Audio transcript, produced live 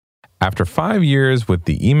After 5 years with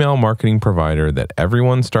the email marketing provider that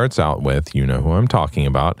everyone starts out with, you know who I'm talking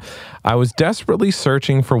about, I was desperately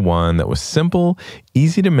searching for one that was simple,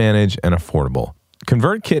 easy to manage, and affordable.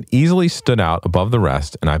 ConvertKit easily stood out above the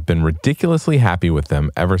rest, and I've been ridiculously happy with them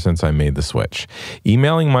ever since I made the switch.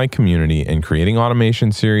 Emailing my community and creating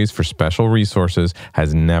automation series for special resources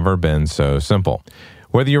has never been so simple.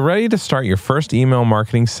 Whether you're ready to start your first email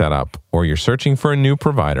marketing setup or you're searching for a new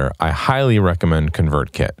provider, I highly recommend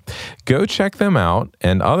ConvertKit. Go check them out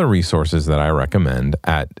and other resources that I recommend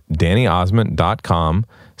at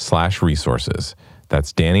DannyOsmond.com/resources.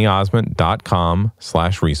 That's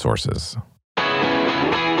DannyOsmond.com/resources.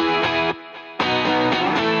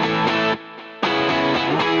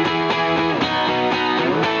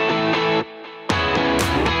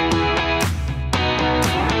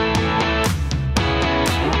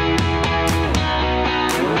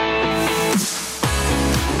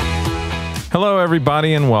 Hello,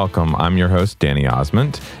 everybody, and welcome. I'm your host, Danny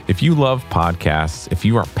Osmond. If you love podcasts, if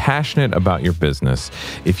you are passionate about your business,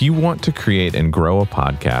 if you want to create and grow a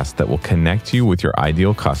podcast that will connect you with your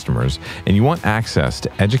ideal customers, and you want access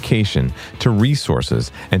to education, to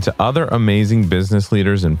resources, and to other amazing business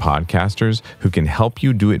leaders and podcasters who can help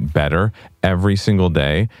you do it better every single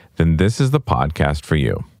day, then this is the podcast for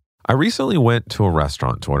you. I recently went to a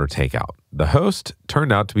restaurant to order takeout. The host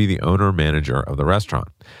turned out to be the owner-manager of the restaurant.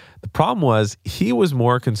 The problem was he was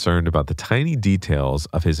more concerned about the tiny details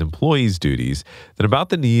of his employees' duties than about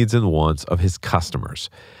the needs and wants of his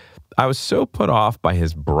customers. I was so put off by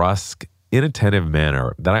his brusque, inattentive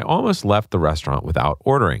manner that I almost left the restaurant without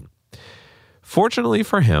ordering. Fortunately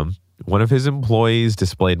for him, one of his employees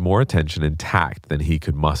displayed more attention and tact than he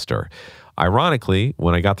could muster. Ironically,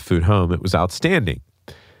 when I got the food home, it was outstanding.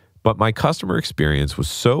 But my customer experience was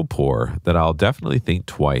so poor that I'll definitely think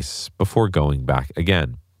twice before going back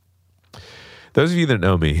again. Those of you that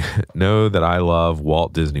know me know that I love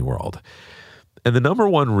Walt Disney World. And the number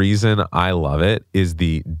one reason I love it is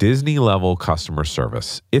the Disney-level customer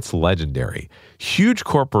service. It's legendary. Huge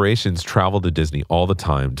corporations travel to Disney all the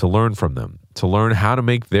time to learn from them, to learn how to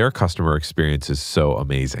make their customer experiences so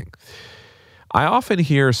amazing. I often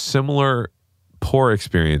hear similar poor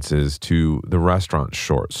experiences to the restaurant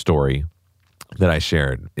short story that I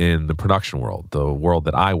shared in the production world, the world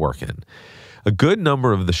that I work in. A good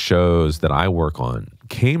number of the shows that I work on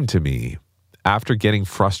came to me after getting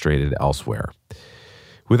frustrated elsewhere.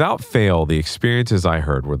 Without fail, the experiences I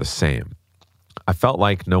heard were the same. I felt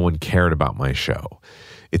like no one cared about my show.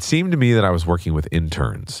 It seemed to me that I was working with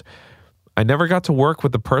interns. I never got to work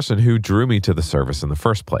with the person who drew me to the service in the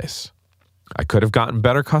first place. I could have gotten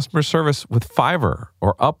better customer service with Fiverr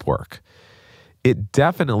or Upwork. It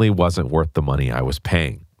definitely wasn't worth the money I was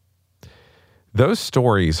paying. Those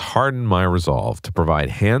stories hardened my resolve to provide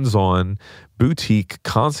hands-on, boutique,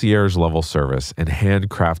 concierge-level service and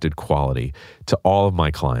handcrafted quality to all of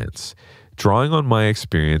my clients, drawing on my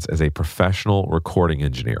experience as a professional recording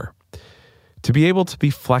engineer. To be able to be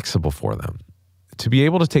flexible for them, to be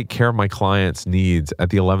able to take care of my clients' needs at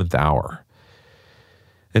the 11th hour,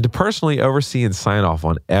 and to personally oversee and sign off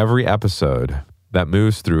on every episode that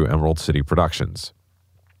moves through Emerald City Productions.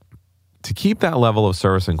 To keep that level of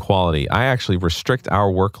service and quality, I actually restrict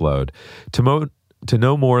our workload to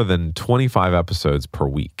no more than 25 episodes per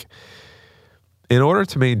week. In order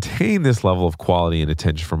to maintain this level of quality and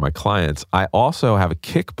attention from my clients, I also have a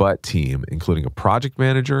kick-butt team, including a project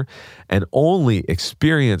manager and only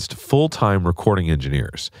experienced full-time recording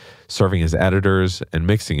engineers, serving as editors and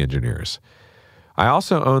mixing engineers. I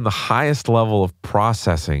also own the highest level of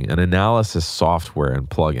processing and analysis software and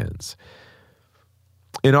plugins.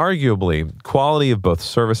 Inarguably, quality of both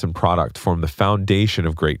service and product form the foundation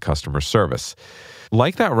of great customer service.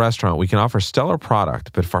 Like that restaurant, we can offer stellar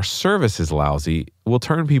product, but if our service is lousy, we'll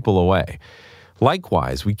turn people away.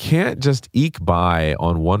 Likewise, we can't just eke by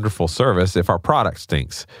on wonderful service if our product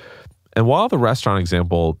stinks. And while the restaurant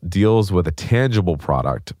example deals with a tangible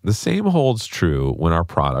product, the same holds true when our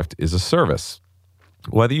product is a service.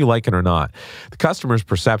 Whether you like it or not, the customer's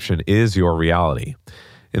perception is your reality.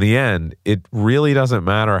 In the end, it really doesn't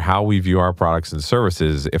matter how we view our products and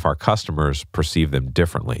services if our customers perceive them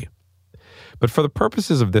differently. But for the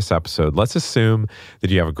purposes of this episode, let's assume that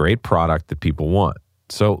you have a great product that people want.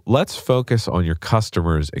 So let's focus on your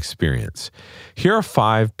customer's experience. Here are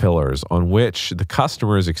 5 pillars on which the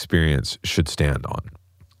customer's experience should stand on.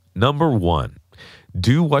 Number 1,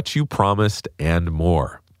 do what you promised and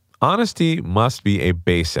more. Honesty must be a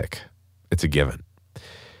basic. It's a given.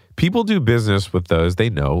 People do business with those they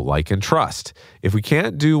know, like, and trust. If we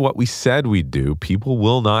can't do what we said we'd do, people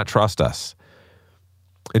will not trust us.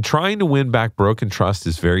 And trying to win back broken trust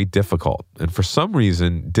is very difficult. And for some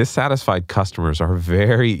reason, dissatisfied customers are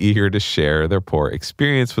very eager to share their poor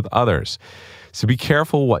experience with others. So be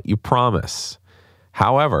careful what you promise.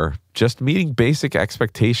 However, just meeting basic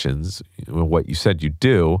expectations, what you said you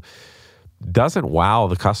do, doesn't wow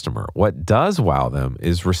the customer. What does wow them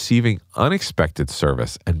is receiving unexpected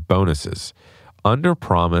service and bonuses.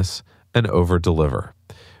 Under-promise and over-deliver.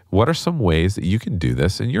 What are some ways that you can do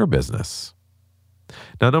this in your business?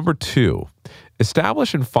 Now, number 2,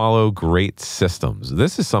 establish and follow great systems.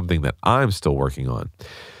 This is something that I'm still working on.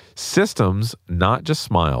 Systems, not just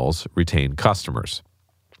smiles, retain customers.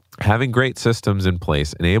 Having great systems in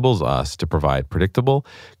place enables us to provide predictable,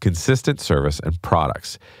 consistent service and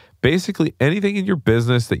products. Basically, anything in your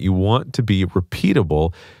business that you want to be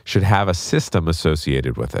repeatable should have a system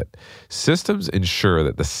associated with it. Systems ensure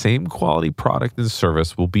that the same quality product and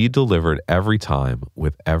service will be delivered every time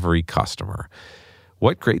with every customer.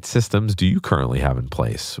 What great systems do you currently have in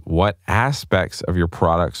place? What aspects of your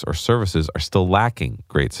products or services are still lacking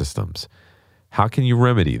great systems? How can you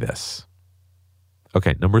remedy this?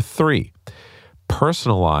 Okay, number 3,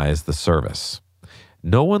 personalize the service.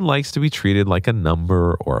 No one likes to be treated like a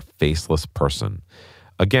number or a faceless person.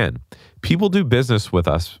 Again, people do business with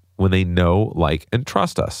us when they know, like, and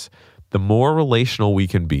trust us. The more relational we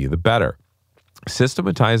can be, the better.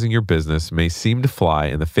 Systematizing your business may seem to fly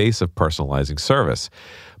in the face of personalizing service,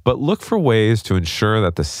 but look for ways to ensure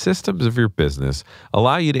that the systems of your business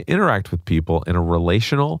allow you to interact with people in a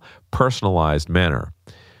relational, personalized manner.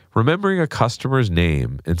 Remembering a customer's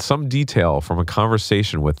name and some detail from a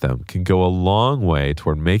conversation with them can go a long way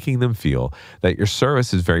toward making them feel that your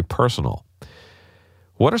service is very personal.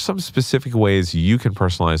 What are some specific ways you can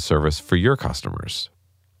personalize service for your customers?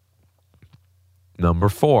 Number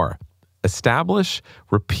 4, establish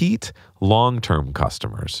repeat long-term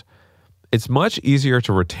customers. It's much easier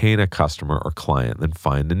to retain a customer or client than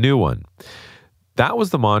find a new one. That was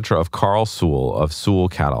the mantra of Carl Sewell of Sewell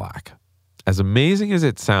Cadillac. As amazing as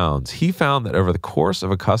it sounds, he found that over the course of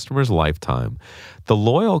a customer's lifetime, the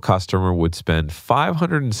loyal customer would spend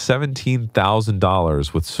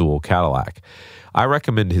 $517,000 with Sewell Cadillac. I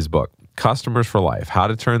recommend his book, Customers for Life, How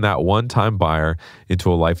to Turn That One-Time Buyer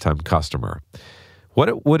into a Lifetime Customer.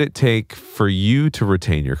 What would it take for you to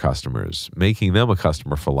retain your customers, making them a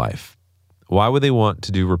customer for life? Why would they want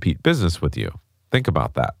to do repeat business with you? Think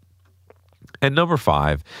about that. And number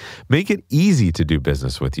 5, make it easy to do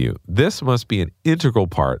business with you. This must be an integral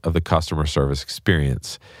part of the customer service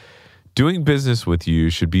experience. Doing business with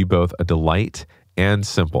you should be both a delight and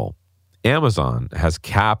simple. Amazon has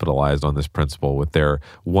capitalized on this principle with their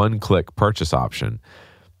one-click purchase option.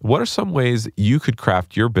 What are some ways you could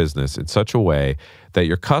craft your business in such a way that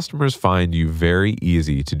your customers find you very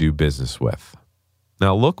easy to do business with?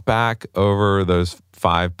 Now look back over those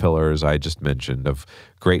 5 pillars I just mentioned of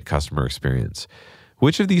great customer experience.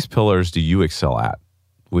 Which of these pillars do you excel at?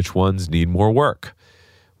 Which ones need more work?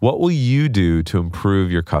 What will you do to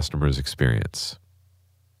improve your customers' experience?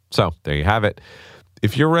 So there you have it.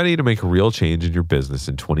 If you're ready to make a real change in your business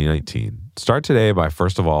in 2019, start today by,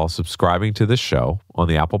 first of all, subscribing to this show on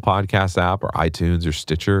the Apple Podcasts app or iTunes or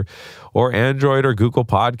Stitcher or Android or Google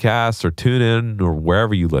Podcasts or TuneIn or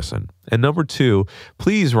wherever you listen. And number 2,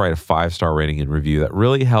 please write a 5-star rating and review. That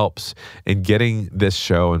really helps in getting this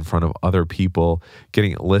show in front of other people,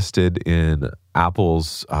 getting it listed in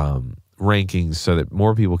Apple's rankings so that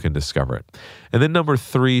more people can discover it. And then number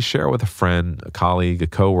 3, share with a friend, a colleague, a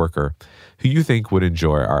coworker who you think would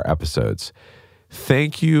enjoy our episodes.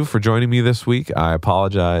 Thank you for joining me this week. I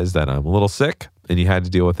apologize that I'm a little sick and you had to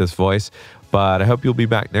deal with this voice, but I hope you'll be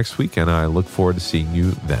back next week and I look forward to seeing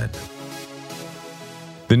you then.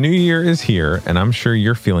 The new year is here and I'm sure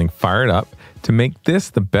you're feeling fired up to make this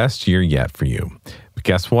the best year yet for you. But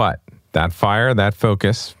guess what? That fire, that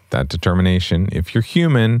focus, that determination, if you're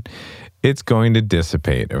human, it's going to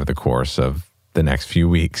dissipate over the course of the next few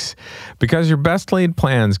weeks because your best laid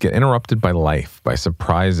plans get interrupted by life, by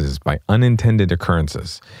surprises, by unintended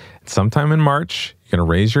occurrences. Sometime in March, you're going to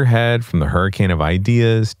raise your head from the hurricane of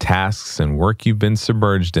ideas, tasks, and work you've been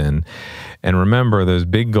submerged in and remember those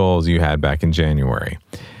big goals you had back in January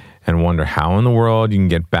and wonder how in the world you can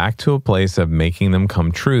get back to a place of making them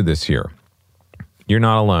come true this year. You're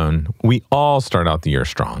not alone. We all start out the year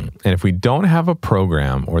strong. And if we don't have a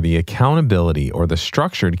program or the accountability or the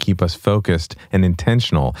structure to keep us focused and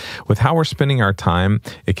intentional with how we're spending our time,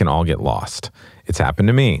 it can all get lost. It's happened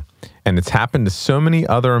to me. And it's happened to so many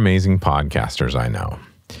other amazing podcasters I know.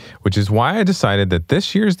 which is why I decided that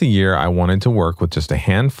this year's the year I wanted to work with just a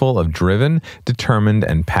handful of driven, determined,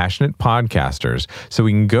 and passionate podcasters so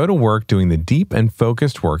we can go to work doing the deep and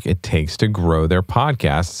focused work it takes to grow their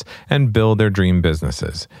podcasts and build their dream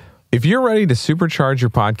businesses. If you're ready to supercharge your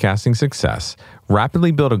podcasting success,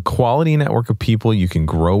 rapidly build a quality network of people you can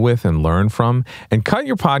grow with and learn from, and cut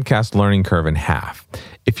your podcast learning curve in half.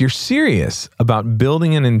 If you're serious about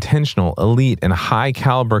building an intentional, elite, and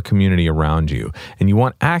high-caliber community around you, and you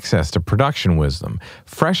want access to production wisdom,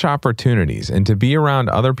 fresh opportunities, and to be around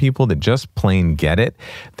other people that just plain get it,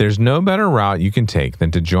 there's no better route you can take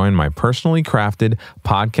than to join my personally crafted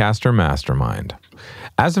Podcaster Mastermind.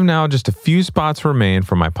 As of now, just a few spots remain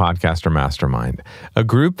for my Podcaster Mastermind, a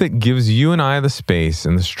group that gives you and I the space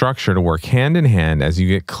and the structure to work hand in hand as you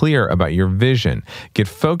get clear about your vision, get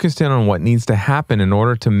focused in on what needs to happen in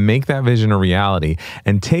order to make that vision a reality,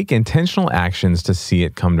 and take intentional actions to see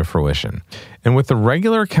it come to fruition. And with the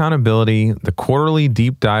regular accountability, the quarterly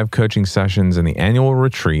deep dive coaching sessions, and the annual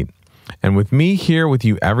retreat, and with me here with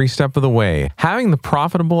you every step of the way, having the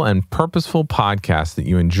profitable and purposeful podcast that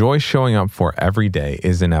you enjoy showing up for every day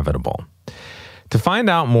is inevitable. To find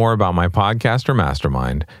out more about my Podcaster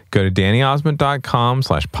Mastermind, go to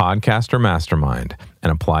dannyosmond.com/podcastermastermind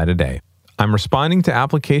and apply today. I'm responding to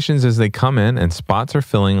applications as they come in, and spots are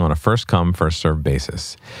filling on a first-come, first-served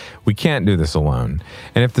basis. We can't do this alone.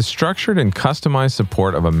 And if the structured and customized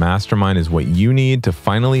support of a mastermind is what you need to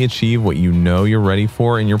finally achieve what you know you're ready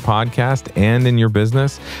for in your podcast and in your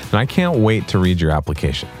business, then I can't wait to read your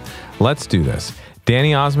application. Let's do this.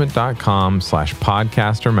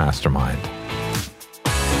 dannyosmond.com/podcastermastermind.